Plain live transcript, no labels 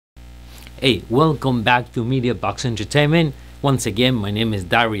Hey, welcome back to Meida Box Entertainment. Once again, my name is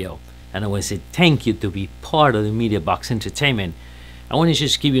Dario, and I want to say thank you to be part of the Meida Box Entertainment. I want to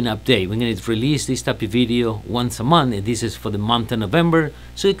just give you an update. We're going to release this type of video once a month, and this is for the month of November,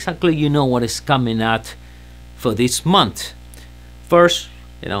 so exactly you know what is coming out for this month. First,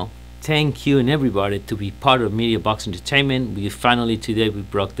 thank you and everybody to be part of Meida Box Entertainment. We finally today we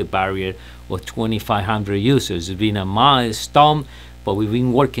broke the barrier of 2,500 users. It's been a milestone, but we've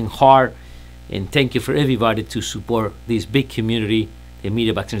been working hard. And thank you for everybody to support this big community, the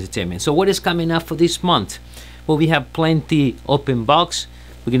Meida Box Entertainment. So what is coming up for this month? Well, we have plenty open box.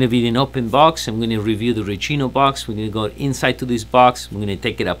 We're going to be in open box. I'm going to review the Regino box. We're going to go inside to this box. We're going to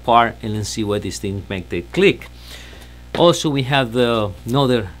take it apart and then see where these things make the click. Also, we have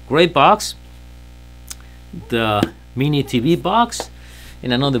another great box, the mini TV box,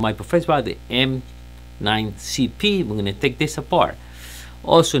 and another my preferred box, the M9CP. We're going to take this apart.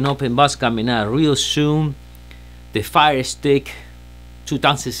 Also, an open box coming out real soon, the Fire Stick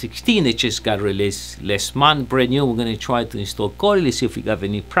 2016 that just got released last month, brand new. We're going to try to install Kodi. Let's see if we have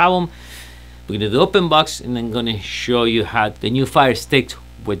any problem. We're going to do the open box, and I'm going to show you how the new Fire Stick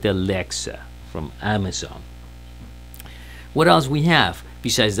with the Alexa from Amazon. What else we have?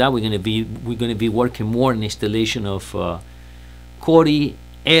 Besides that, we're going to be working more on installation of Kodi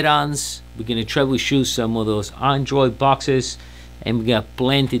add-ons. We're going to troubleshoot some of those Android boxes. And we got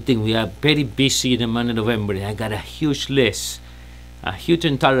plenty of things. We are very busy in the month of November. I got a huge list, a huge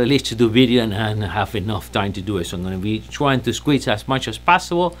entire list to do video, and I don't have enough time to do it. So I'm going to be trying to squeeze as much as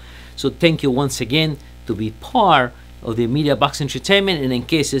possible. So thank you once again to be part of the Meida Box Entertainment. And in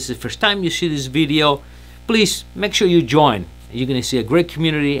case this is the first time you see this video, please make sure you join. You're going to see a great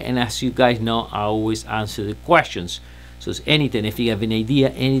community. And as you guys know, I always answer the questions. So it's anything, if you have an idea,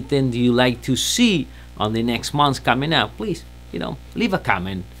 anything do you like to see on the next months coming up, please. Leave a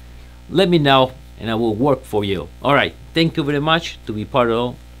comment, let me know, and I will work for you. All right, thank you very much to be part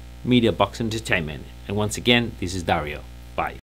of Meida Box Entertainment. And once again, this is Dario. Bye.